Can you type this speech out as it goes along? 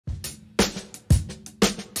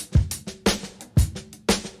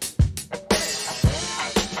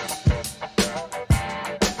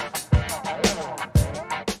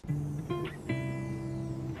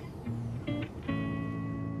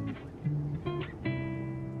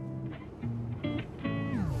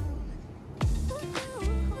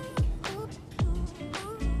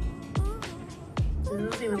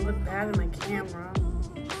even look bad in my camera.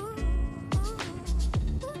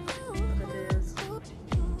 But it is.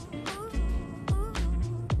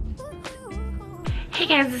 Hey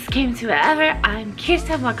guys, this is KMCers. I'm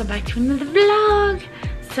Kirsten. Welcome back to another vlog.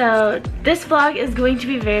 So this vlog is going to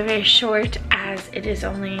be very, very short as it is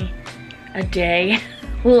only a day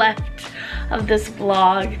left of this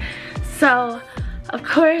vlog. So of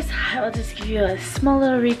course, I will just give you a small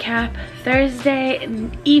little recap. Thursday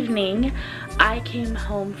evening, I came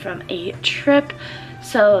home from a trip.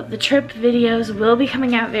 So the trip videos will be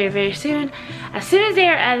coming out very, very soon. As soon as they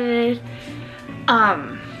are edited,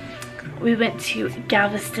 we went to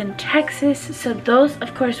Galveston, Texas. So those,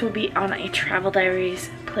 of course, will be on a travel diaries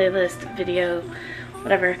playlist, video,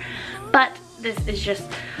 whatever. But this is just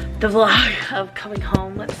the vlog of coming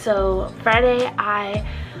home. So Friday, I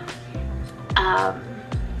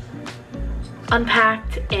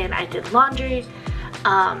unpacked and I did laundry.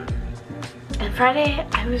 And Friday,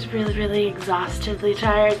 I was really, really exhaustedly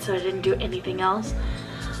tired, so I didn't do anything else.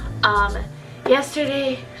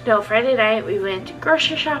 Friday night, we went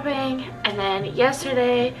grocery shopping, and then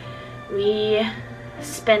yesterday, we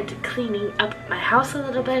spent cleaning up my house a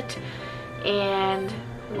little bit, and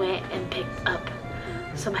went and picked up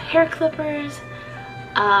some hair clippers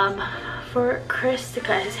for Chris to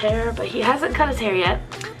cut his hair, but he hasn't cut his hair yet.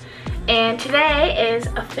 And today is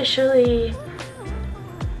officially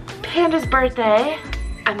Panda's birthday.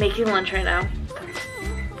 I'm making lunch right now.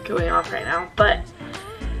 That's going off right now, but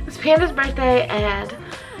it's Panda's birthday and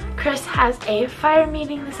Chris has a fire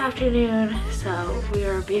meeting this afternoon, so we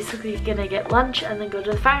are basically gonna get lunch and then go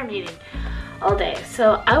to the fire meeting all day.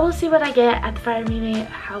 So I will see what I get at the fire meeting,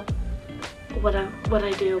 what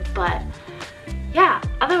I do, but yeah,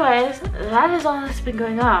 otherwise that is all that's been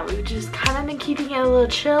going on. We've just kind of been keeping it a little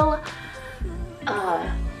chill,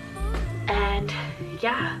 and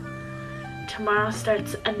yeah, tomorrow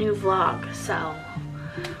starts a new vlog, so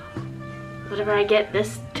whatever I get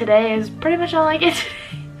today is pretty much all I get today.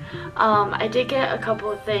 I did get a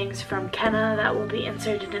couple of things from Kenna that will be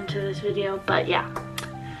inserted into this video, but yeah,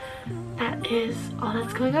 that is all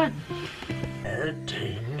that's going on.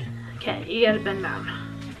 Editing. Okay, you gotta bend down.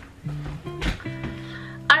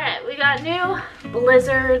 Alright, we got new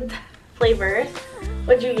Blizzard flavors.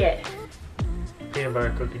 What'd you get? Peanut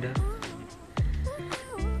butter cookie dough.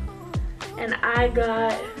 And I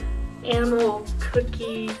got animal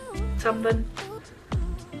cookie something.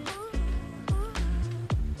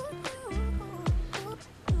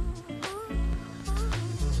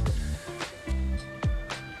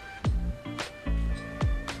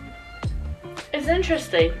 It's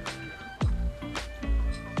interesting.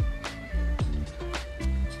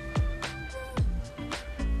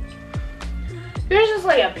 Yours is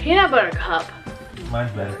like a peanut butter cup.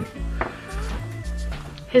 Mine's better.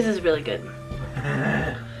 His is really good.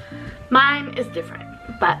 Mine is different,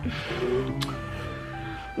 but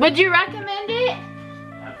would you recommend it?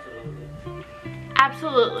 Absolutely.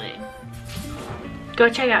 Absolutely. Go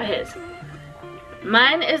check out his.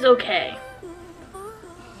 Mine is okay.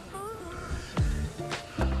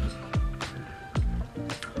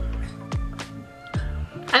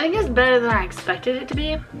 I think it's better than I expected it to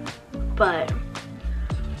be, but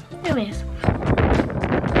anyways.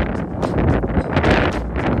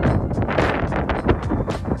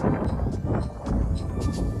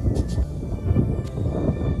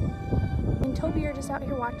 And Toby are just out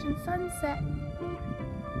here watching sunset.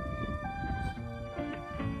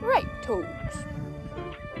 Right, Toads.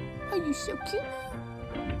 Oh, you so cute.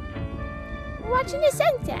 Watching the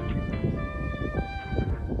sunset.